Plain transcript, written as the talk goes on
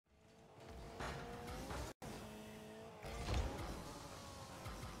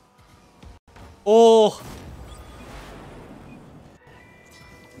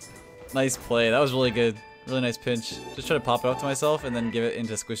Nice play. That was really good. Really nice pinch. Just try to pop it up to myself and then give it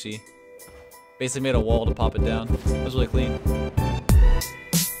into squishy. Basically made a wall to pop it down. That was really clean.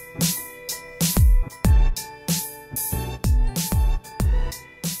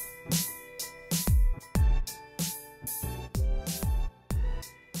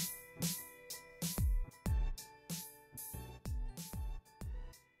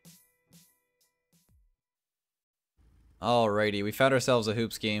 Alrighty, we found ourselves a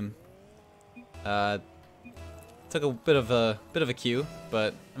hoops game. Took a bit of a cue,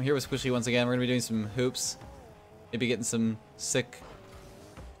 but I'm here with Squishy once again. We're gonna be doing some hoops, maybe getting some sick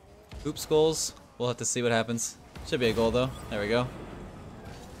hoops goals. We'll have to see what happens. Should be a goal though. There we go.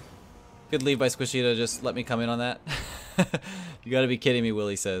 Good lead by Squishy to just let me come in on that. You gotta be kidding me,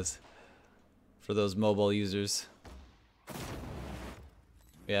 Willie says. For those mobile users.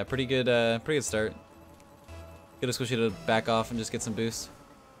 Yeah, pretty good start. Get a Squishy to back off and just get some boost.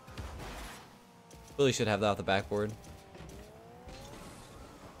 Really should have that off the backboard.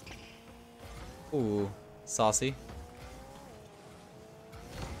 Ooh, saucy.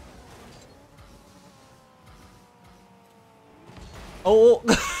 Oh!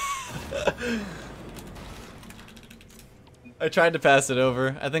 I tried to pass it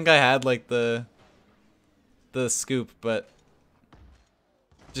over. I think I had like the scoop, but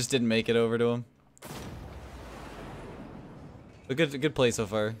just didn't make it over to him. But good play so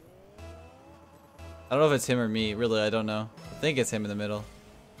far. I don't know if it's him or me. Really, I don't know. I think it's him in the middle.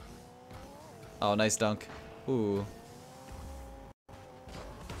 Oh, nice dunk. Ooh.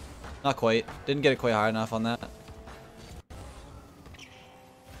 Not quite. Didn't get it quite high enough on that.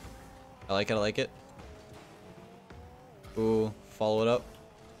 I like it, I like it. Ooh, follow it up.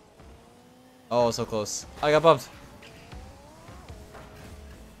 Oh, so close. I got bumped.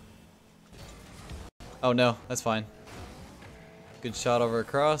 Oh no, that's fine. Good shot over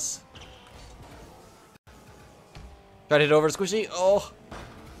across. Tried to hit over to Squishy. Oh!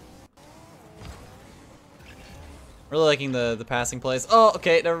 Really liking the passing plays. Oh,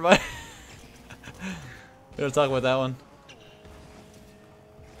 okay, never mind. We don't talk about that one.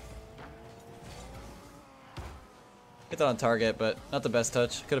 Hit that on target, but not the best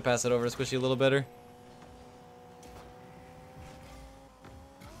touch. Could have passed it over to Squishy a little better.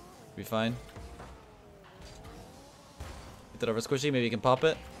 Be fine. Hit that over to Squishy. Maybe you can pop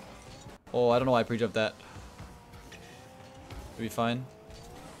it. Oh, I don't know why I pre-jumped that. Be fine.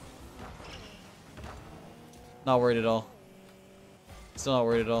 Not worried at all. Still not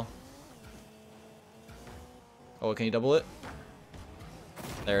worried at all. Oh, can you double it?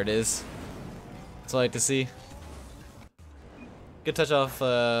 There it is. That's what I like to see. Good touch off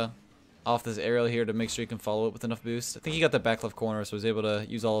off this aerial here to make sure you can follow it with enough boost. I think he got the back left corner, so he was able to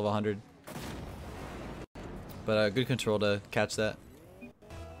use all of 100. But good control to catch that.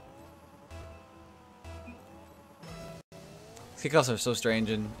 Kickoffs are so strange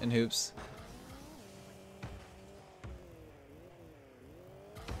in hoops.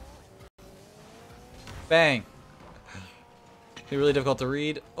 Bang! Be really difficult to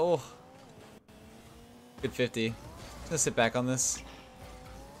read. Oh, good 50. I'm gonna sit back on this.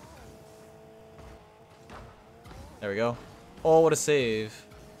 There we go. Oh, what a save!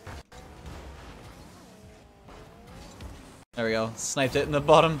 There we go. Sniped it in the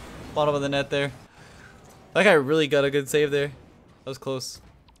bottom of the net there. That guy really got a good save there. That was close.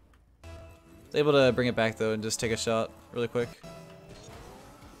 Was able to bring it back though and just take a shot really quick.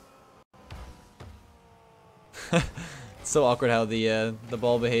 It's so awkward how the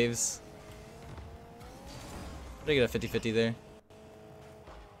ball behaves. I'm gonna get a 50-50 there.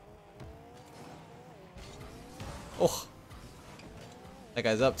 Oh, that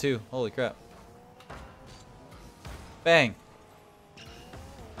guy's up too. Holy crap! Bang!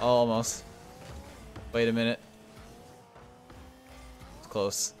 Oh, almost. Wait a minute.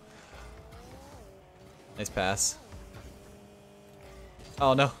 Close. Nice pass.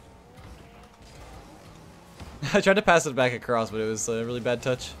 Oh no. I tried to pass it back across, but it was a really bad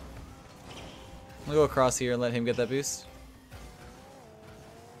touch. I'm gonna go across here and let him get that boost.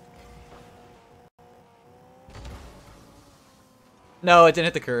 No, it didn't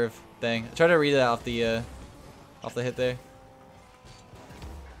hit the curve. Dang. I tried to read that off the hit there.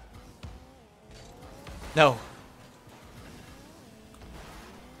 No.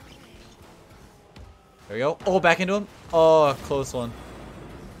 There we go. Oh, back into him. Oh, close one.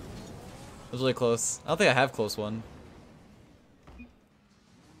 It was really close. I don't think I have close one.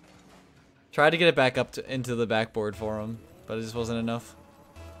 Tried to get it back up into the backboard for him, but it just wasn't enough.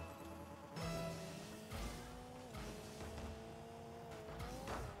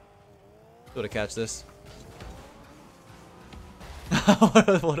 Able to catch this.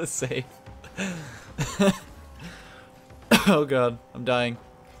 What a save. Oh god, I'm dying.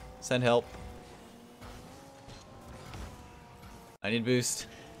 Send help. I need boost.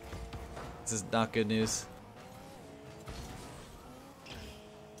 This is not good news. Of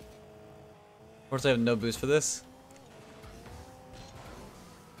course I have no boost for this.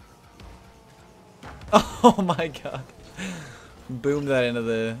 Oh my god. Boom that into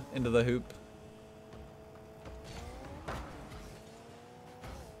the hoop.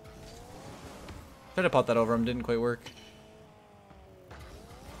 Tried to pop that over him, didn't quite work.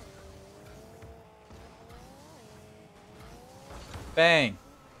 Bang!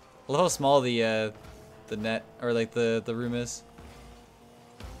 I love how small the net or like the room is.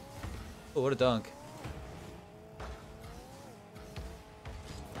 Oh, what a dunk!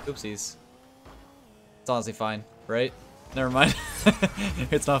 Oopsies. It's honestly fine, right? Never mind.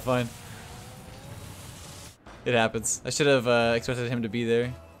 It's not fine. It happens. I should have expected him to be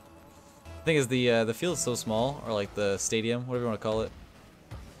there. The thing is, the field is so small, or like the stadium, whatever you want to call it.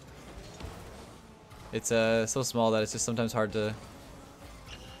 It's so small that it's just sometimes hard to.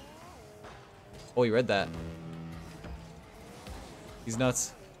 Oh, you read that. He's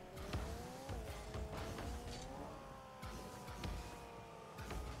nuts.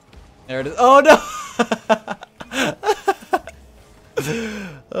 There it is. Oh no!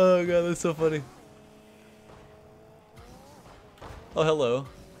 Oh god, that's so funny. Oh, hello.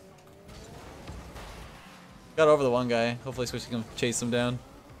 Got over the one guy. Hopefully Squishy can chase him down.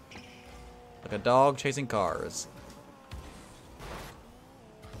 Like a dog chasing cars.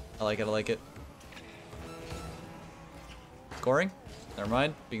 I like it, I like it. Scoring? Never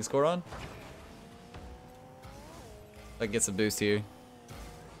mind. Being scored on? I can get some boost here.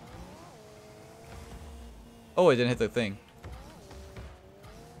 Oh, I didn't hit the thing.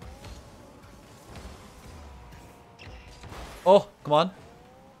 Oh, come on.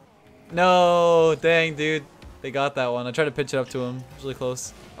 No, dang, dude. They got that one. I tried to pitch it up to him. It was really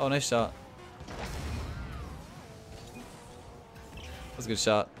close. Oh, nice shot. That was a good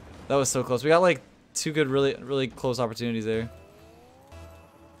shot. That was so close. We got like two good, really close opportunities there.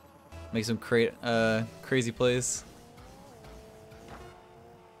 Make some crazy plays.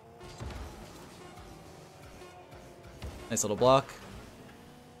 Nice little block.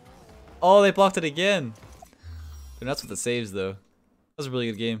 Oh, they blocked it again. They're nuts with the saves, though. That was a really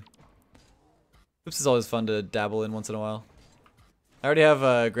good game. Oops is always fun to dabble in once in a while. I already have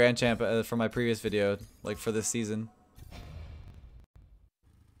a Grand Champ from my previous video, like for this season.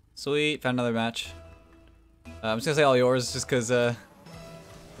 Sweet, found another match. I'm just gonna say all yours, just because I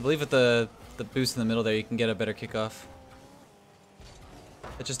believe with the boost in the middle there, you can get a better kickoff.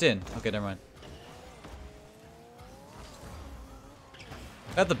 It just in. Okay, never mind.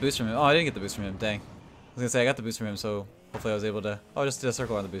 Got the boost from him. Oh, I didn't get the boost from him. Dang. I was gonna say I got the boost from him, so hopefully I was able to. Oh, I just did a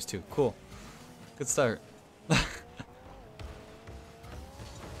circle on the boost too. Cool. Good start.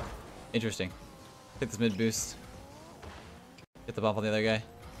 Interesting. Take this mid boost. Get the bump on the other guy.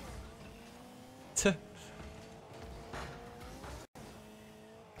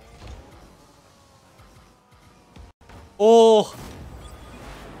 Oh!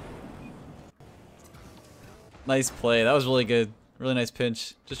 Nice play. That was really good. Really nice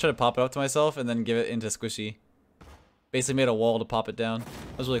pinch. Just try to pop it up to myself and then give it into Squishy. Basically made a wall to pop it down.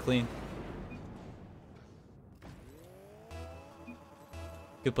 That was really clean.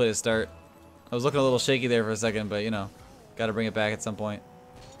 Good play to start. I was looking a little shaky there for a second, but you know, gotta bring it back at some point.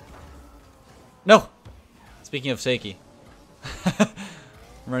 No! Speaking of shaky. I'm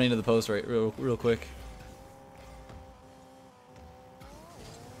running into the post right real quick.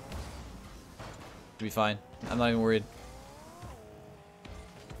 Should be fine. I'm not even worried.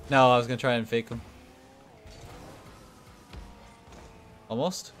 No, I was gonna try and fake him.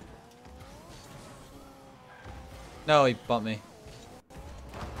 Almost? No, he bumped me.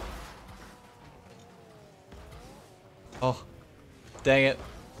 Oh, dang it.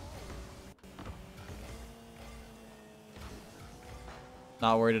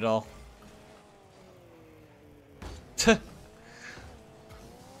 Not worried at all.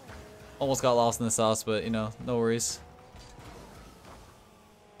 Almost got lost in the sauce, but you know, no worries.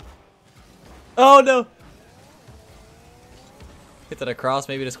 Oh no! Hit that across,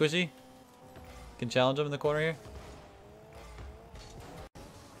 maybe to Squishy. Can challenge him in the corner here.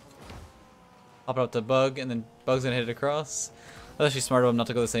 Hop it up to Bug, and then Bug's gonna hit it across. That's actually smart of him not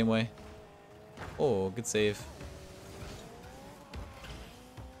to go the same way. Oh, good save.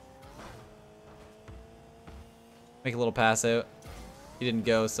 Make a little pass out. He didn't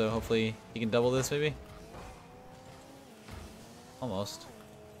go, so hopefully he can double this maybe? Almost.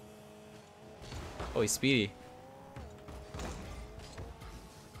 Oh, he's speedy.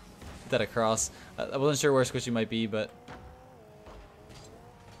 that across. I wasn't sure where Squishy might be, but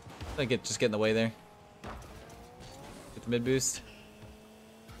I think just get in the way there. Get the mid boost.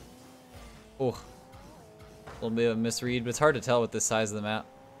 Oh, a little bit of a misread, but it's hard to tell with this size of the map.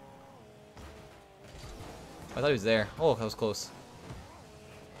 I thought he was there. Oh, that was close.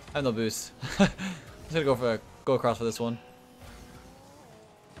 I have no boost. I'm just gonna go across for this one.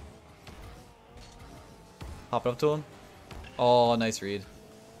 Pop it up to him. Oh, nice read.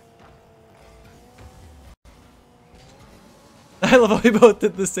 I love how we both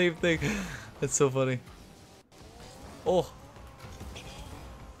did the same thing. That's so funny. Oh.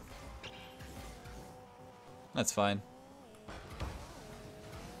 That's fine.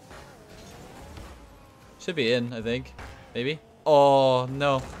 Should be in, I think. Maybe? Oh,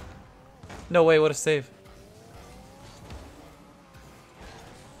 no. No way, what a save.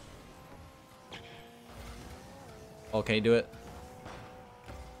 Oh, can you do it?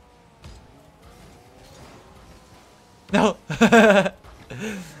 No!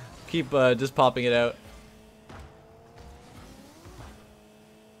 Keep just popping it out.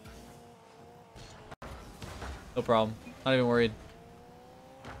 No problem. Not even worried.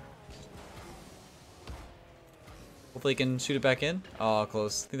 Hopefully he can shoot it back in. Oh,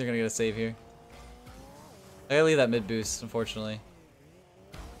 close. I think they're gonna get a save here. I gotta leave that mid boost, unfortunately.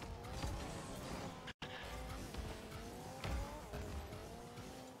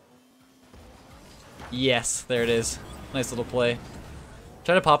 Yes, there it is. Nice little play.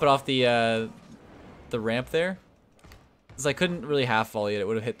 Try to pop it off the ramp there, because I couldn't really half volley it. It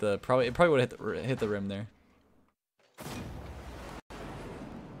would have hit the it probably would have hit the rim there.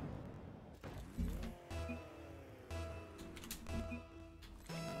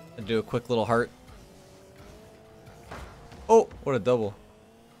 I'd do a quick little heart. Oh, what a double.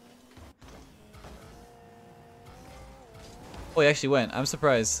 Oh, he actually went. I'm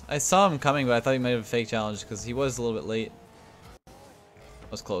surprised. I saw him coming, but I thought he might have a fake challenge because he was a little bit late.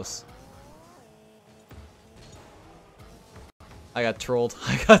 That was close. I got trolled.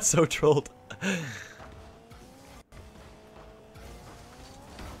 I got so trolled.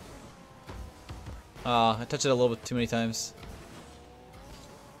 I touched it a little bit too many times.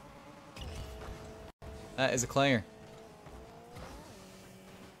 That is a clanger.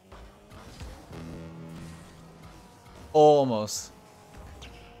 Almost.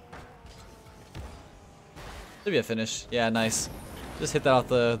 Should be a finish. Yeah, nice. Just hit that off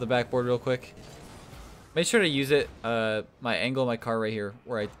the backboard real quick. Make sure to use it, my angle of my car right here,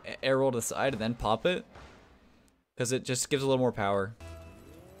 where I air roll to the side and then pop it. Because it just gives a little more power.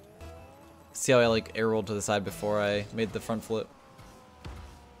 See how I like air rolled to the side before I made the front flip.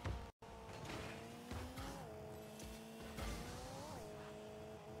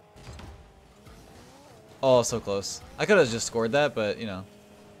 Oh, so close. I could have just scored that, but, you know.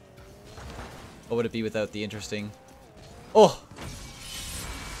 What would it be without the interesting... Oh!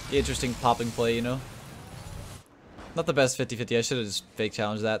 The interesting popping play, you know? Not the best 50-50. I should have just fake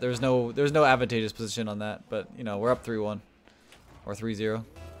challenged that. There was no advantageous position on that, but, you know, we're up 3-1. Or 3-0.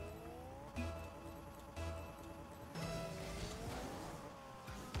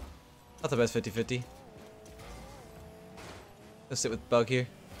 Not the best 50-50. Let's sit with Bug here.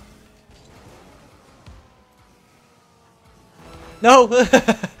 No!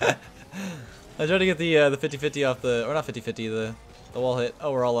 I tried to get the 50-50 off the, or not 50-50, the wall hit.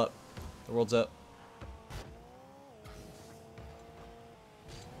 Oh, we're all up. The world's up.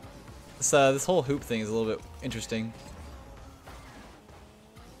 This whole hoop thing is a little bit interesting.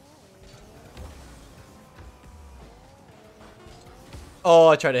 Oh,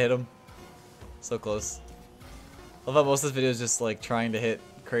 I tried to hit him. So close. I love how most of this video is just like trying to hit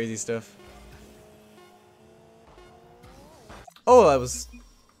crazy stuff. Oh, that was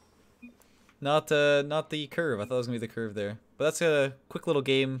not the curve. I thought it was gonna be the curve there. But that's a quick little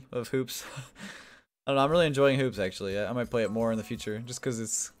game of hoops. I don't know. I'm really enjoying hoops actually. I might play it more in the future just because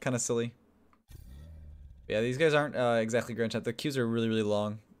it's kind of silly. But yeah, these guys aren't exactly Grand Champ. The queues are really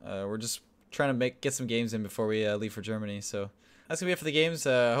long. We're just trying to get some games in before we leave for Germany. So that's gonna be it for the games.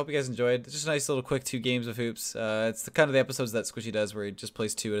 I hope you guys enjoyed. It's just a nice little quick 2 games of hoops. It's the kind of the episodes that Squishy does where he just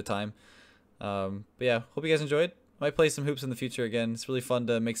plays 2 at a time. But yeah, hope you guys enjoyed. Might play some hoops in the future again. It's really fun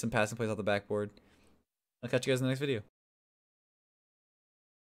to make some passing plays off the backboard. I'll catch you guys in the next video.